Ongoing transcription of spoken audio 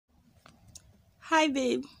Hi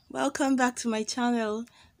babe, welcome back to my channel.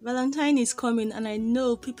 Valentine is coming and I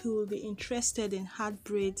know people will be interested in heart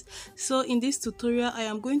braids. So in this tutorial I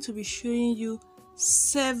am going to be showing you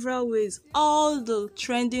several ways, all the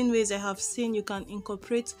trending ways I have seen you can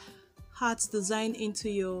incorporate heart design into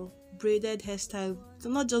your braided hairstyle.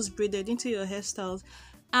 Not just braided, into your hairstyles.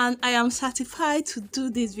 And I am certified to do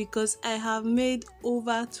this because I have made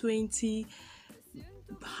over 20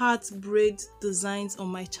 heart braid designs on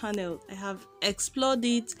my channel. I have explored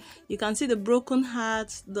it. You can see the broken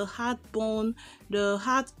heart, the heart bone, the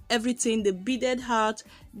heart everything, the beaded heart,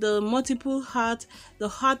 the multiple heart, the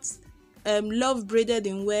heart love braided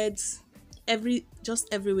in words, every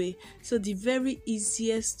way. So the very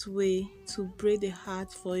easiest way to braid a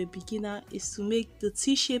heart for a beginner is to make the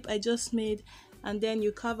T shape I just made, and then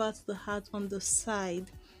you carve out the heart on the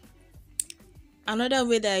side. Another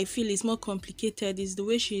way that I feel is more complicated is the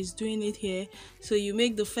way she is doing it here. So you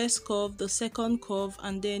make the first curve, the second curve,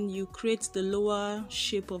 and then you create the lower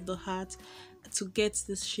shape of the heart to get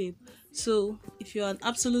this shape. So if you're an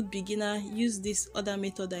absolute beginner, use this other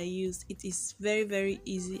method I used. It is very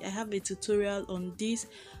easy. I have a tutorial on this.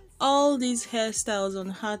 All these hairstyles on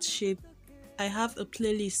heart shape, I have a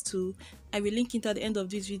playlist too. I will link it at the end of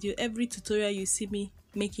this video. Every tutorial you see me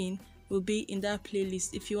making will be in that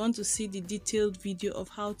playlist if you want to see the detailed video of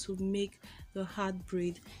how to make the heart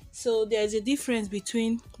braid. So there is a difference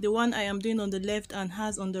between the one I am doing on the left and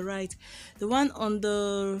hers on the right. The one on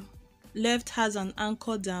the left has an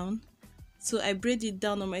anchor down, so I braid it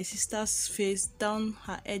down on my sister's face, down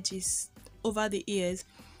her edges, over the ears.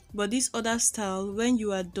 But this other style, when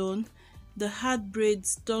you are done, the heart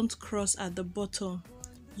braids don't cross at the bottom.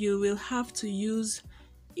 You will have to use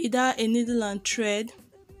either a needle and thread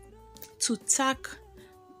to tack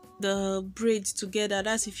the braids together.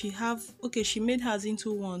 That's if you have, okay, she made hers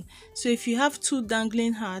into one. So if you have two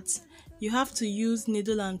dangling hearts, you have to use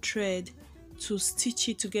needle and thread to stitch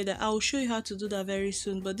it together. I will show you how to do that very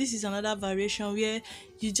soon, but this is another variation where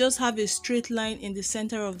you just have a straight line in the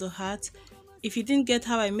center of the heart. If you didn't get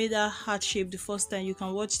how I made that heart shape the first time, you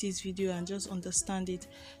can watch this video and just understand it.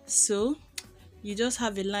 So you just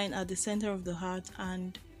have a line at the center of the heart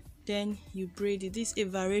and then you braid it. This is a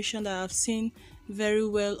variation that I've seen very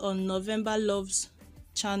well on November Love's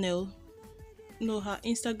channel, her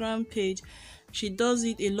Instagram page. She does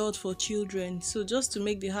it a lot for children. So just to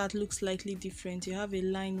make the heart look slightly different, you have a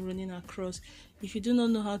line running across. If you do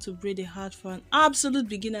not know how to braid a heart for an absolute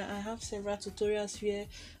beginner, I have several tutorials where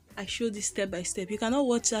I show this step by step. You cannot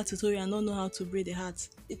watch that tutorial and not know how to braid a heart.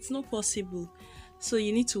 It's not possible. So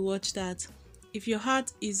you need to watch that. If your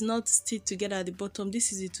heart is not stitched together at the bottom,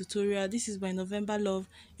 this is a tutorial. This is by November Love.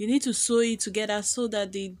 You need to sew it together so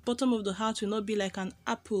that the bottom of the heart will not be like an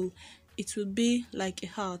apple. It will be like a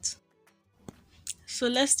heart. So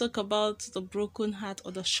let's talk about the broken heart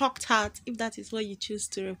or the shocked heart, if that is what you choose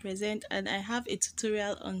to represent. And I have a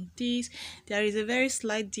tutorial on this. There is a very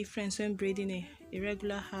slight difference when braiding a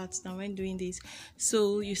regular heart than when doing this.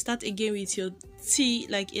 So you start again with your T,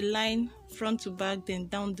 like a line front to back, then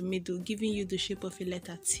down the middle, giving you the shape of a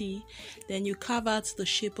letter T. Then you carve out the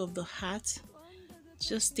shape of the heart.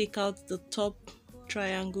 Just take out the top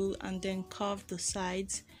triangle and then carve the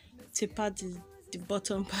sides, taper the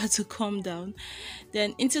bottom part to come down.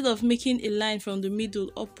 Then instead of making a line from the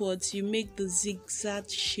middle upwards, you make the zigzag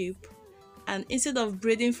shape, and instead of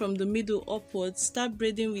braiding from the middle upwards, start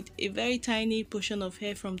braiding with a very tiny portion of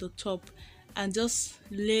hair from the top and just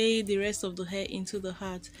lay the rest of the hair into the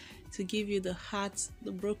heart to give you the heart,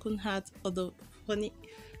 the broken heart, or the funny.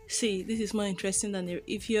 See, this is more interesting than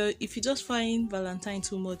if you just find Valentine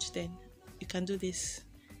too much, then you can do this.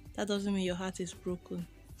 That doesn't mean your heart is broken.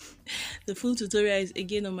 The full tutorial is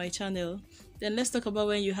again on my channel. Then let's talk about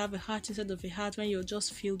when you have a heart instead of a heart, when you're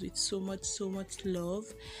just filled with so much love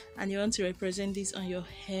and you want to represent this on your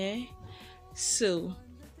hair. So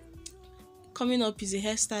coming up is a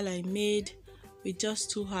hairstyle I made with just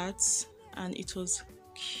two hearts and it was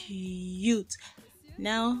cute.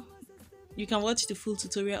 Now you can watch the full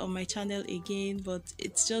tutorial on my channel again, but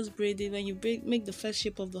it's just braided. When you make the first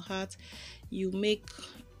shape of the heart, you make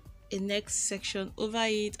a next section over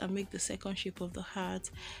it and make the second shape of the heart.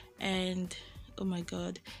 And oh my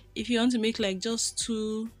god, if you want to make like just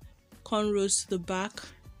two cornrows to the back,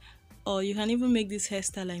 or you can even make this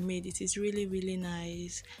hairstyle I made. It is really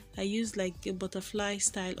nice. I used like a butterfly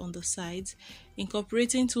style on the sides,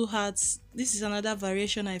 incorporating two hearts. This is another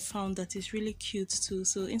variation I found that is really cute too.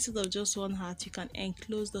 So instead of just one heart, you can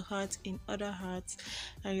enclose the heart in other hearts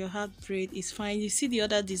and your heart braid is fine. You see the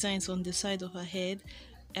other designs on the side of her head,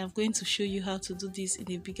 I'm going to show you how to do this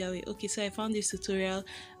in a bigger way. Okay, so I found this tutorial.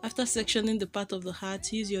 After sectioning the part of the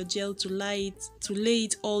hat, use your gel to lay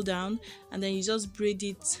it all down, and then you just braid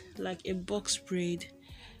it like a box braid.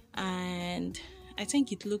 And I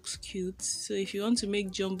think it looks cute. So if you want to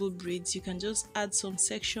make jumbo braids, you can just add some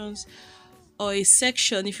sections or a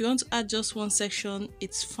section. If you want to add just one section,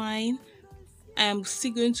 it's fine. I am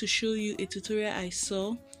still going to show you a tutorial I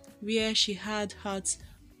saw where she had hats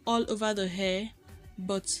all over the hair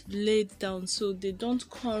but laid down, so they don't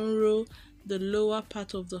cornrow the lower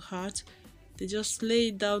part of the hat, they just lay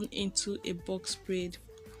it down into a box braid.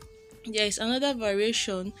 There is another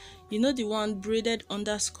variation, you know, the one braided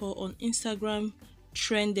underscore on Instagram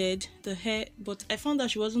trended the hair, but I found that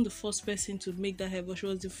she wasn't the first person to make that hair, but she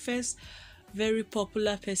was the first very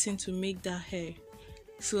popular person to make that hair.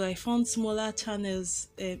 So I found smaller channels,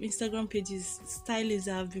 Instagram pages, stylists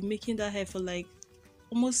that have been making that hair for like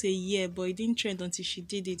almost a year, but it didn't trend until she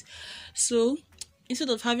did it. So instead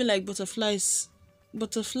of having like butterfly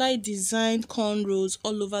designed cornrows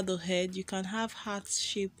all over the head, you can have heart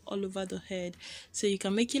shape all over the head. So you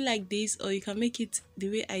can make it like this, or you can make it the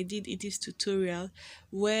way I did in this tutorial,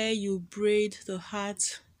 where you braid the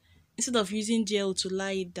heart. Instead of using gel to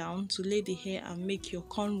lie it down to lay the hair and make your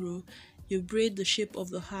cornrow, you braid the shape of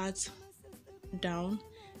the heart down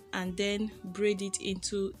and then braid it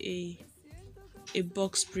into a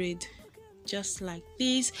box braid, just like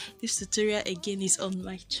this. This tutorial again is on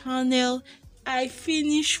my channel. I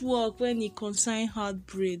finish work when it concern hard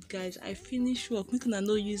braid, guys. I finish work. Make una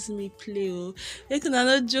no use me play, oh. Make una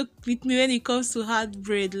no joke with me when it comes to hard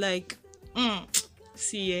braid. Like,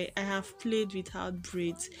 see, I have played with hard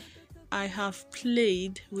braids. I have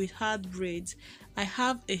played with hard braids. I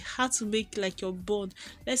have a hat to make like your bun.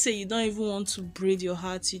 Let's say you don't even want to braid your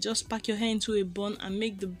hat, you just pack your hair into a bun and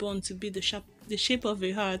make the bun to be the shape of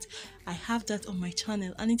a heart. I have that on my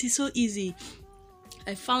channel and it is so easy.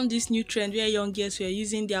 I found this new trend where young girls were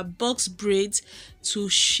using their box braids to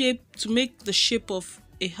make the shape of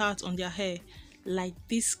a heart on their hair, like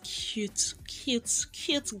this cute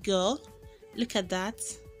girl. Look at that.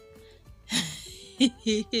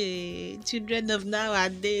 Children of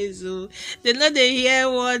nowadays, oh, they know they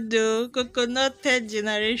hear what though. Coconut third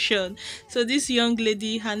generation. So this young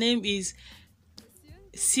lady, her name is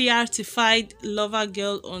Certified Lover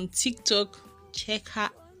Girl on TikTok. Check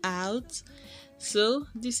her out. So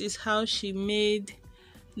this is how she made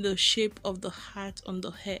the shape of the heart on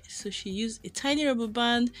the hair. So she used a tiny rubber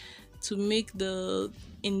band to make the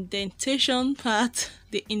indentation part,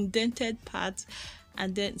 the indented part,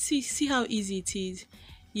 and then see how easy it is.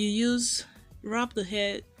 You wrap the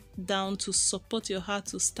hair down to support your heart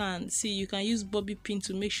to stand. See, you can use bobby pin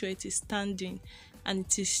to make sure it is standing and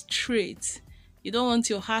it is straight. You don't want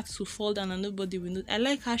your heart to fall down and nobody will know. I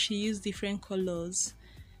like how she used different colors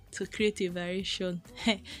to create a variation.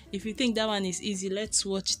 If you think that one is easy, let's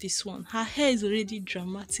watch this one. Her hair is already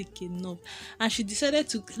dramatic enough and she decided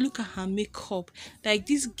to look at her makeup. Like,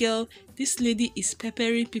 this lady is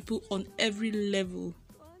peppering people on every level,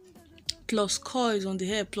 plus coils on the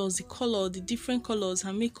hair, plus the different colors,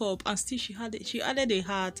 her makeup, and still she added a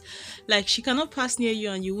heart. Like, she cannot pass near you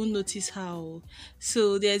and you won't notice how.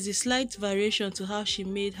 So there's a slight variation to how she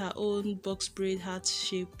made her own box braid heart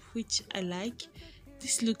shape, which I like.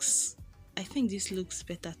 I think this looks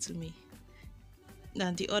better to me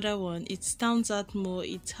than the other one. It stands out more.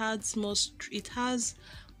 It has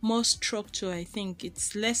more structure. I think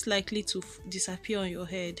it's less likely to disappear on your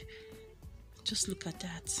head. Just look at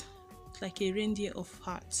that. It's like a reindeer of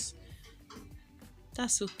hearts.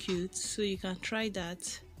 That's so cute. So you can try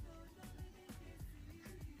that.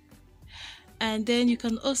 And then you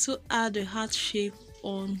can also add a heart shape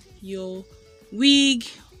on your wig,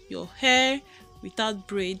 your hair, without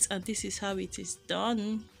braids, and this is how it is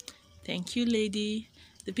done. Thank you, lady.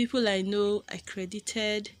 The people I know, I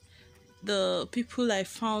credited. The people I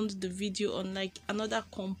found the video on, like another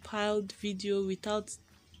compiled video without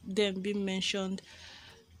them being mentioned,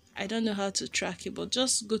 I don't know how to track it, but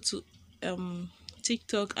just go to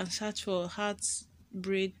TikTok and search for heart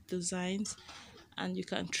braid designs and you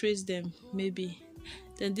can trace them maybe.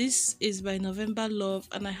 Then this is by November Love,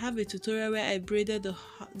 and I have a tutorial where I braided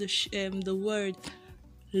the word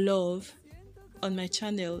love on my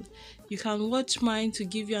channel. You can watch mine to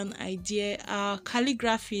give you an idea.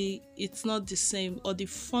 Calligraphy, it's not the same, or the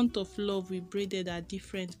font of love we braided are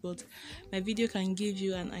different, but my video can give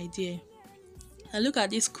you an idea. And look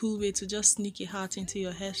at this cool way to just sneak a heart into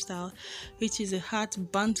your hairstyle, which is a heart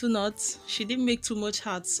bantu knot. She didn't make too much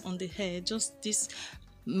hearts on the hair, just this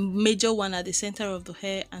major one at the center of the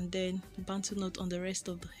hair and then bantu knot on the rest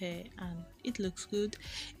of the hair, and it looks good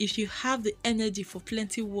if you have the energy for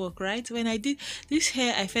plenty work, right? When I did this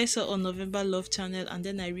hair, I first saw on November Love channel and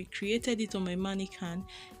then I recreated it on my mannequin.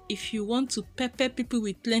 If you want to pepper people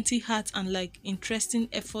with plenty hats and like interesting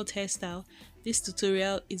effort hairstyle, this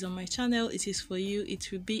tutorial is on my channel. It is for you.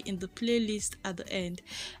 It will be in the playlist at the end.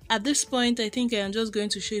 At this point, I think I am just going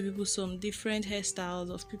to show people some different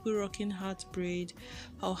hairstyles of people rocking heart braid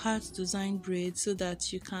or heart design braid so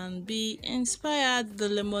that you can be inspired. The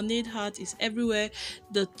lemonade heart is everywhere.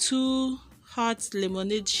 The two heart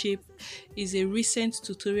lemonade shape is a recent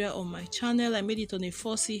tutorial on my channel. I made it on a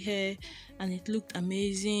 4C hair and it looked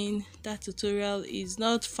amazing. That tutorial is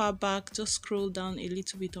not far back. Just scroll down a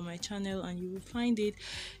little bit on my channel and you will find it.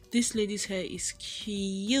 This lady's hair is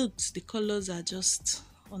cute. The colors are just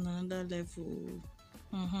on another level.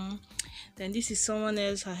 Then this is someone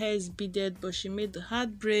else. Her hair is beaded but she made the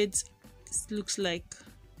hard braids. It looks like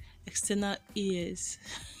external ears.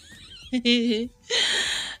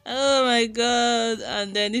 Oh my god.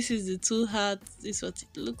 And then this is the two hats. This is what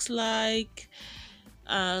it looks like.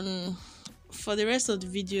 And for the rest of the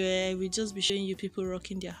video, I will just be showing you people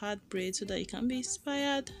rocking their heart braid so that you can be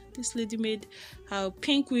inspired. This lady made her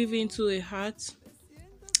pink weave into a heart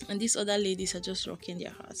and these other ladies are just rocking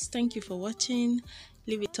their hearts. Thank you for watching.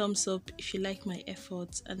 Leave a thumbs up if you like my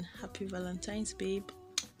efforts and happy Valentine's, babe.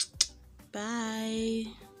 Bye.